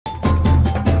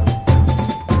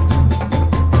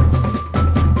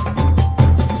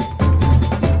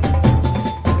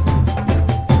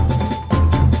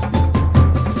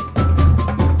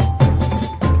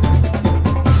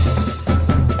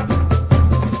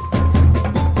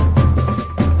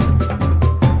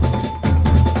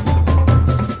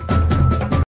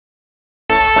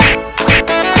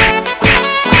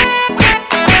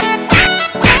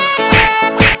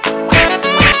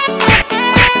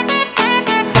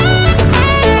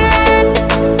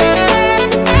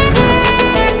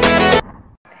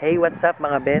Hey, what's up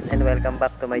mga best and welcome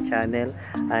back to my channel.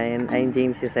 I'm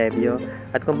James Eusebio.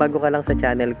 At kung bago ka lang sa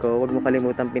channel ko, huwag mo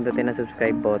kalimutang pindutin ang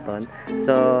subscribe button.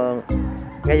 So,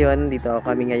 ngayon, dito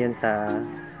kami ngayon sa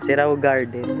Cebu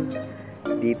Garden.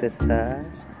 Dito sa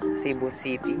Cebu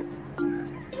City.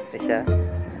 Ito siya.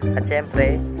 At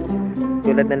syempre,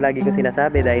 tulad ng lagi kong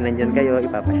sinasabi, dahil nandyan kayo,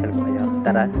 ipapasyal ko kayo.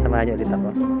 Tara, samahan niyo ulit ako.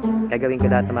 Gagawin ko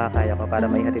lahat ng makakaya ko para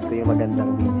maihatid ko yung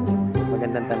magandang video.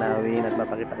 Magandang tanawin at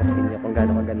mapakita ko sa inyo kung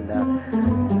gaano maganda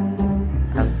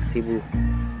ang Cebu.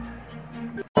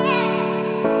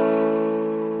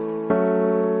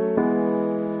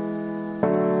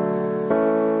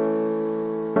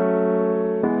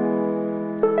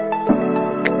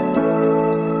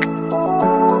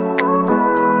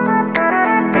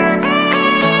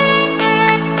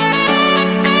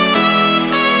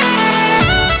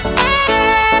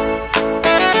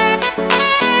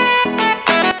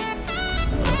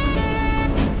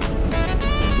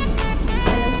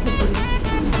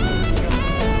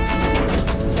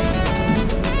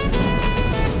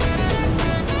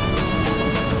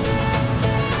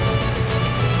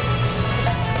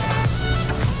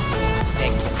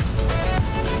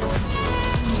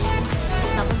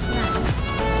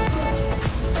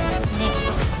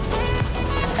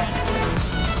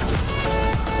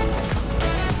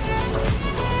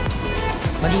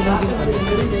 Malinaw din pa rin.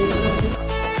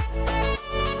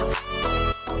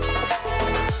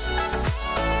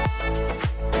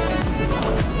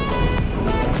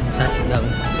 Touchdown.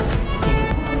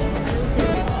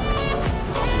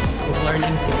 Good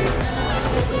morning, Cebu.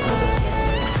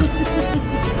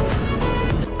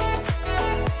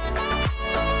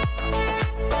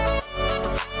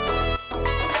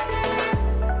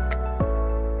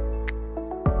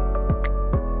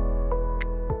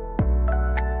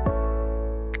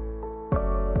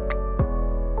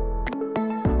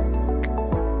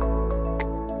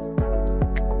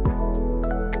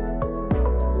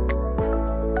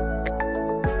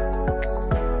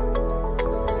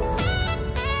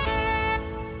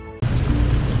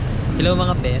 Hello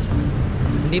mga best.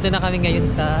 Dito na kami ngayon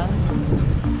sa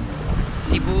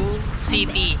Cebu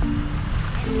City.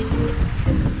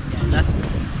 Yan,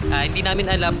 hindi namin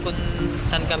alam kung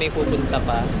saan kami pupunta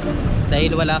pa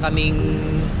dahil wala kaming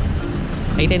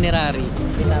itinerary.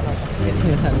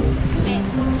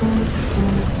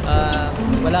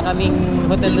 Wala kaming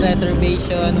hotel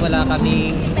reservation, wala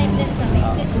kaming independent kami.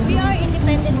 We are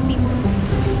independent people.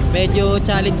 Medyo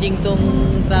challenging tong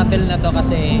travel na to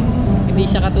kasi hindi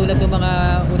siya katulad ng mga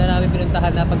una namin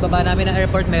pinuntahan na pagbaba namin ng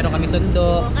airport meron kami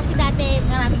sundo. Oo, kasi dati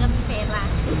marami kaming pera.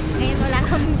 Ngayon wala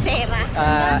kaming pera.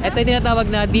 Ito yung tinatawag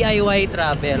na DIY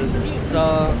travel.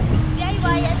 So,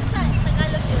 DIY yan sa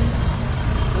Tagalog yun.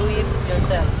 Do it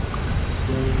yourself.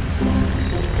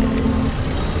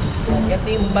 Ganito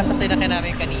yung bus na sinakyan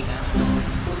namin kanina.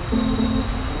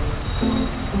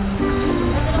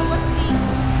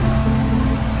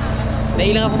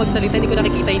 Dahil lang ako magsalita, hindi ko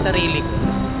nakikita yung sarili ko.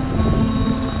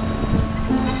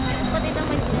 Pati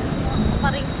naman yan.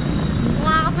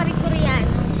 Mukha ka pa rin Koreano.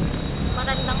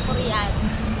 Magandang Koreano.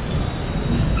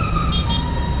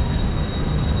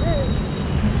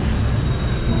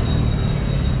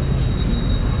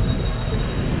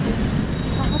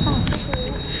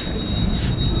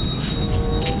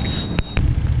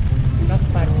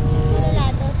 Nagpan.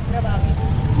 Malalato. Grabe.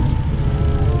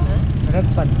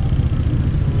 Nagpan.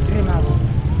 Sige na ako.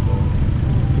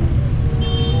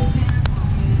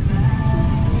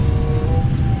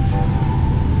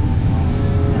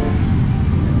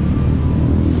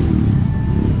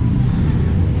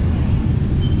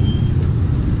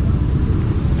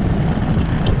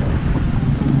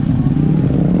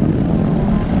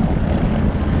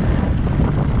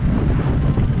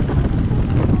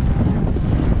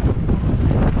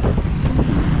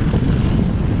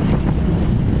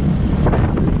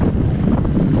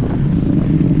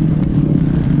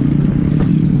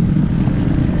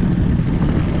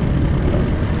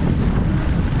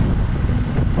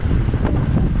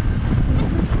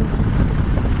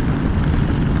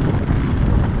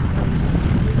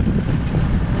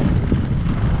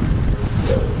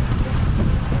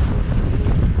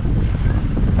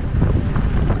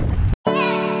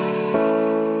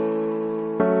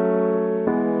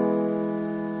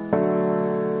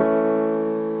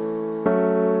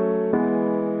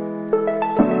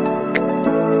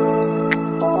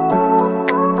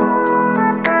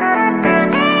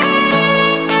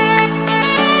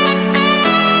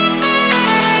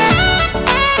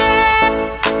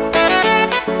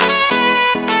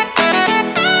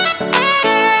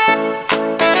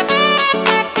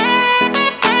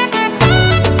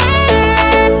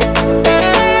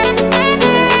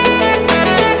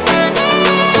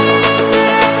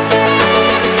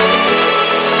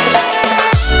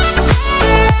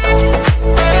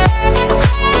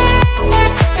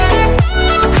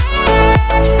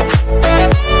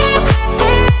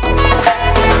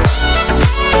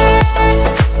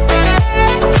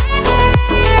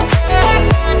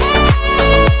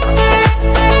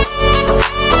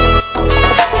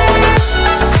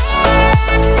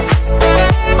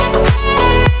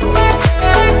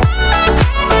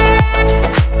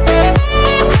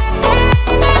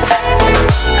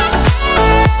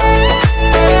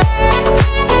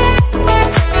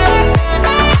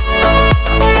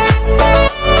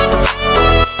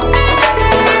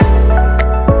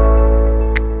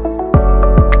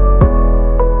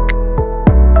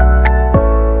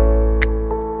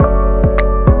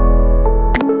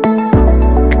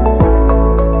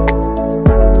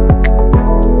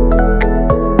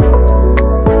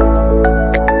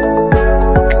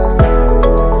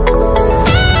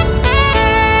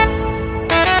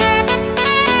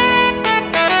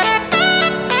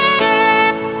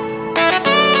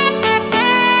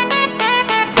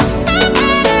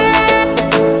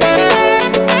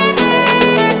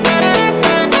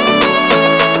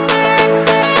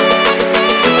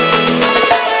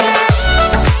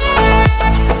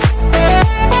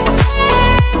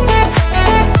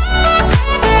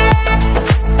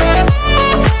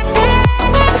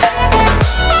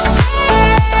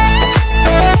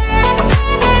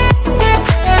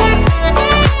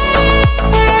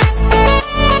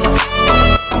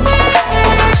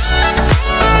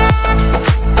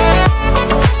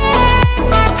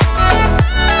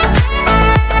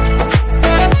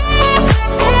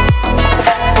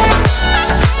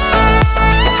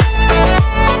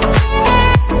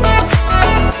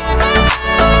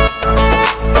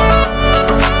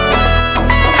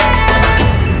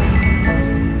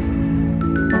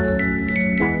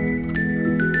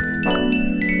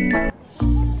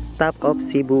 stop of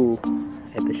Cebu.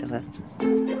 Ito siya nga.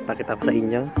 Pakita ko sa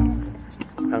inyo.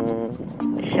 Ang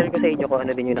share ko sa inyo kung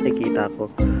ano din yung nakikita ko.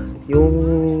 Yung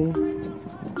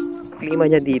klima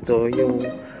niya dito, yung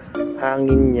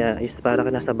hangin niya is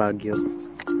parang nasa Baguio.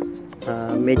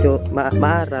 Medyo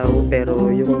maaraw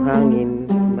pero yung hangin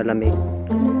malamig.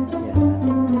 Yan.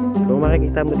 Kung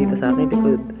makikita mo dito sa akin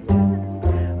likod,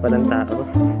 walang tao.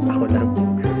 Ako lang.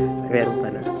 Meron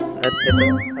pala. At ito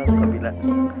ang kabila.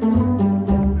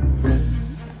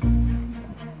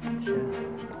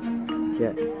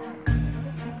 Yan.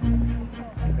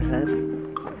 At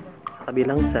sa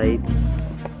kabilang side,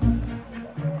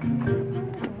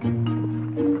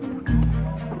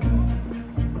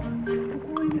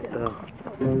 ito.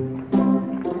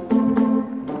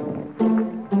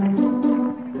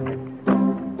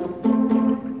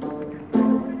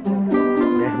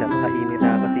 Yan, napakainit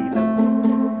na kasi ito.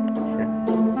 Siya.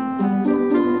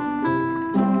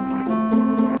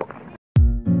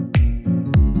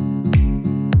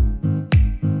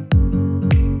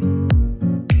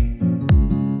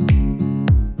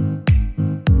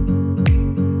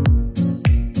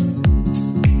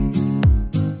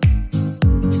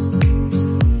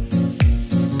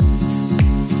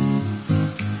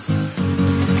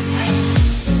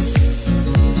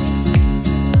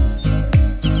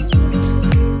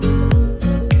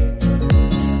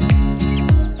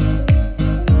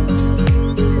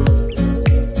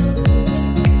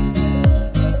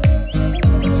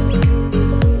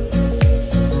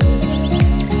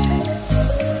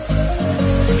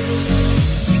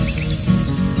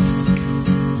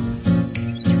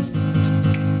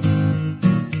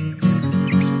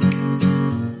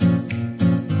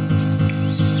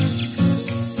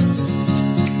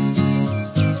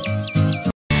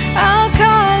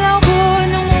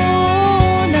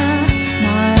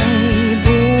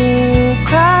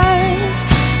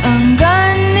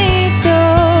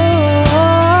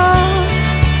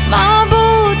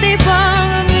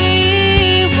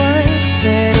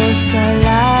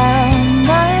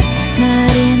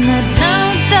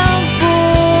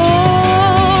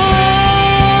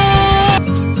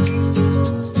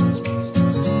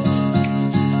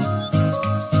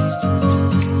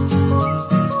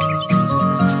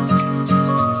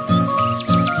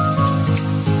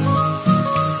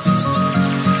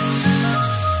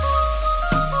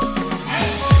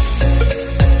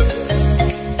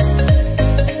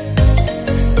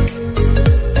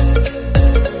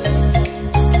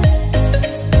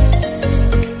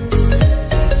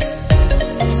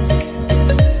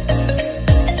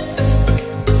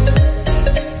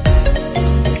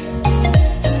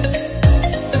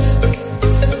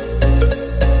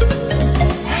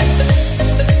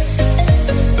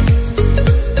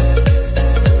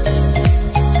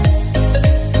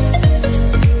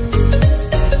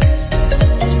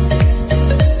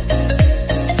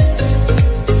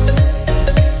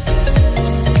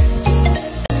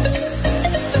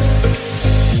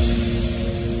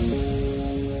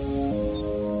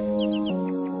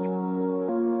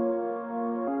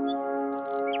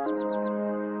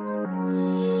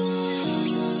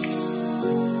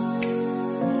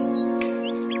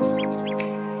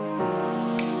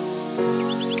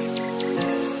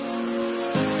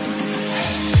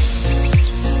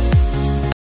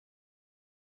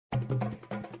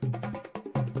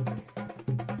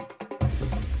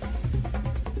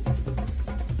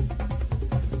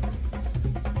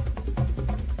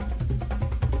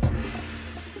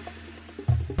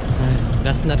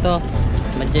 Last na to,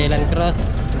 Magellan Cross.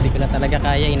 Hindi ko na talaga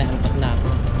kaya, inaantok na ako.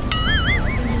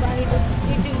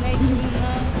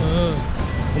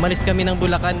 Umalis kami ng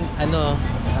Bulacan,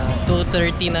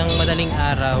 2:30 ng madaling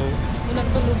araw.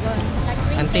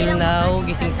 Until now,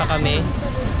 gising pa kami.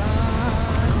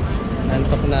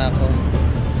 Antok na ako.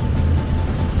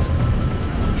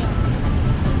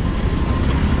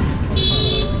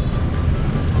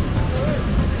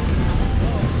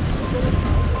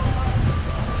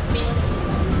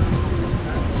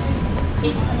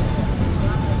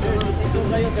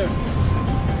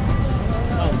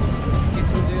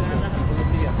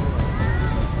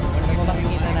 Ano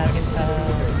makikita natin sa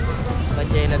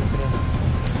Magellan Cross?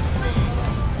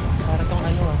 Para tong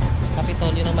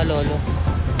Kapitolyo ng Malolos.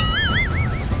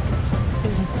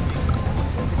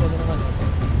 Kapitolyo ng Malolos.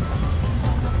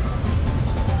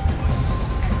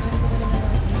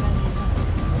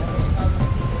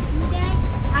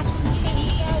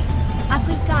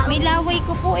 May laway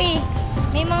ko po eh.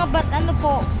 May mga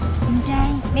po.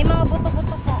 May mga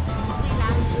buto-buto po. Okay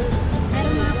lang. Pero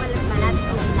mga balat-balat,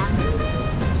 okay lang.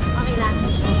 Okay lang.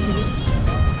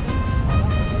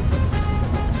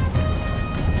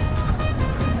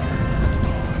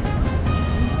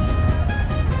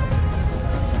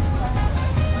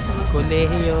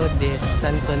 Colegio de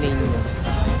Santo Niño.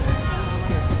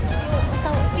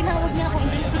 Tinawag niya ako,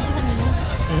 hindi yung pintuhan niyo.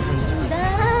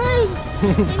 Inday!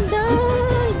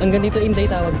 Inday! Ang ganito Inday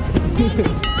tawag. Hindi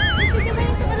ba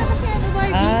yung wala kasi ano,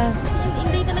 Barbie? Ah.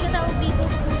 Inday talaga tawag dito.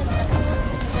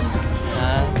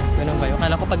 Ah, ganun ba yun?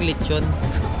 Akala ko pag lechon.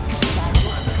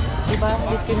 Diba?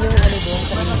 Lechon yung ano doon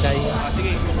sa Inday.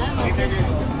 Sige.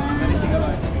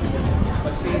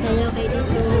 Masaya kayo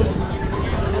dito.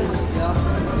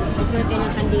 Pagkakas kayo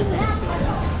ng kandila.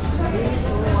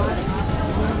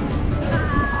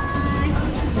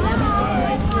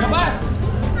 Labas!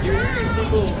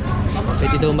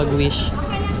 Pwede daw mag-wish.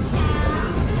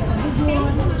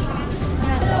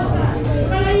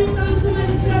 Malayong taon sa mga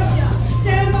disgrasya.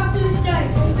 Sa'yo mga tulisday.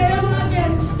 Sa'yo mga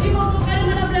guests. Ikaw po kayo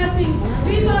mga blessings.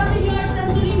 Viva Señor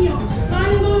Santo Niño.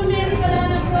 Mahal mo Mary pala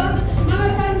ng cross. Mga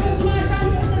santos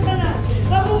sa tanan.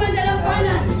 Papumandalang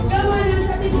panan. Gamanan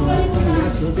sa tisong kalimutan.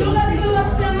 Sulat inuwat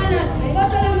langanan.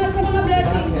 Pasalamat sa mga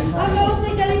blessings. Ang kaong sa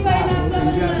kalipay na sa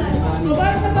palimanan.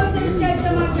 Kubar sa pagtulisday sa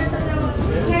mga guests sa tawag.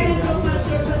 Sa'yo ng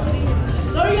Señor Santo Niño.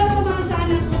 Gloria sa mga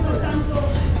sanas po Santo.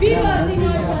 Viva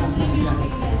Señor Santo Niño.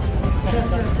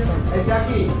 Hey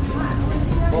Jackie.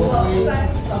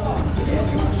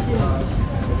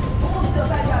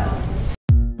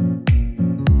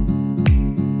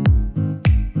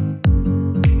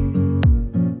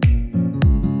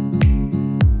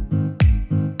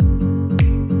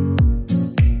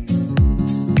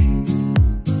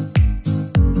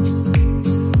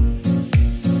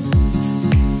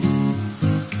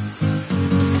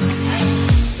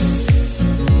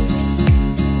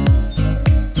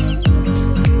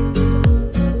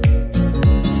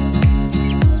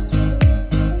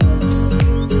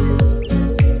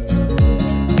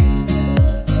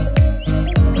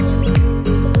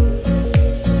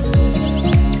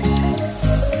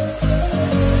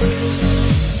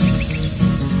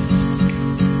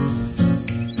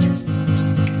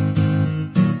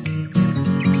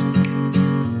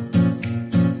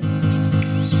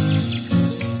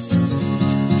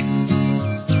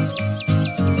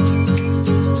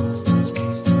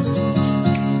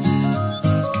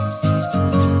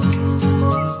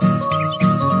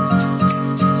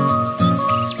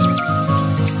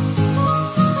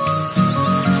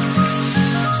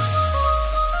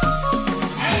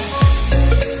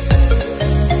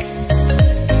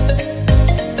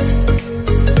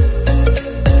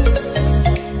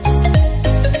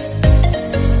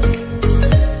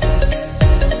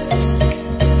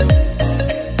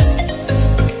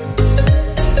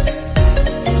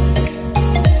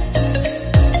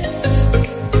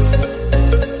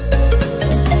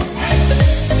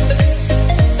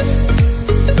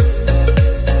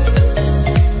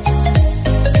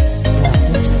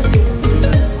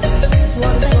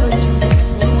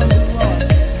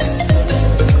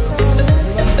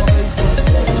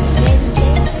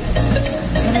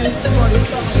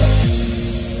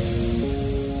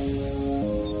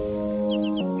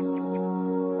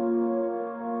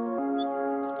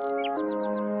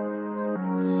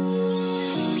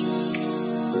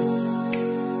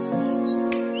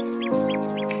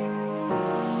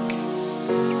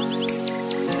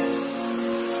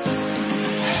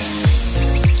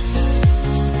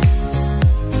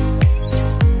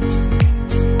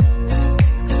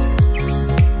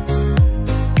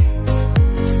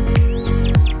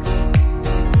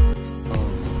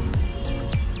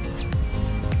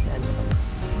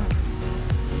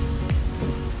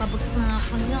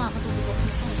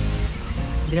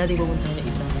 Hindi natin pupuntahan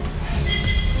yung isa.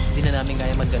 Hindi na namin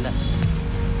kaya maggala.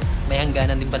 May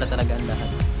hangganan din pala talaga ang lahat.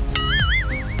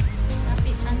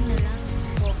 Kapitan na lang.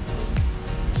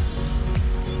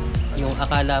 Yung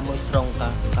akala mo strong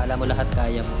ka, akala mo lahat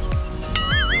kaya mo.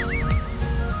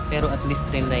 Pero at least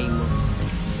trinay mo.